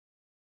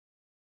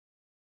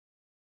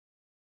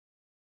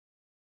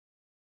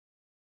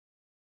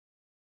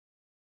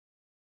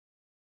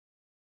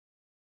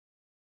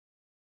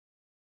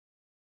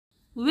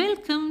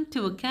Welcome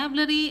to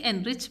Vocabulary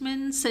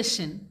Enrichment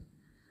Session.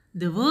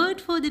 The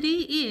word for the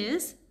day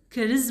is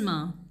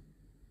charisma.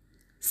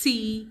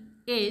 Charisma.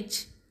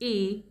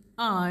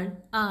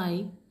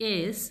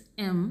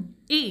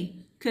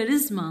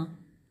 Charisma.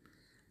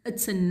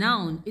 It's a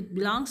noun. It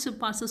belongs to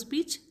parts of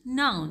speech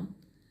noun.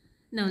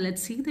 Now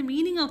let's see the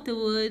meaning of the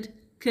word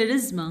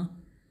charisma.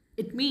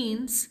 It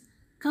means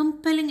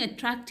compelling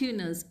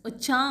attractiveness or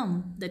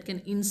charm that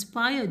can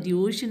inspire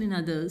devotion in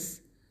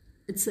others.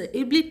 It's the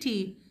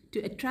ability to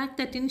attract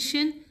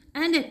attention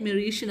and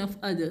admiration of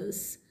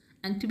others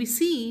and to be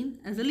seen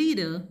as a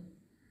leader.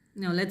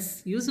 Now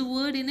let's use a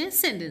word in a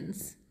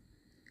sentence.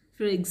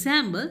 For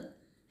example,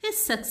 his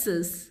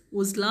success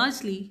was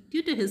largely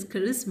due to his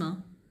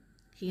charisma.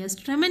 He has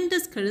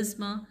tremendous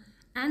charisma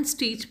and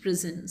stage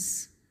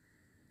presence.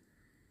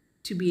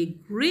 To be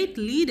a great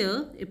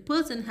leader, a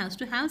person has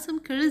to have some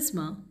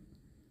charisma.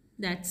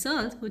 That's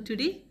all for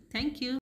today. Thank you.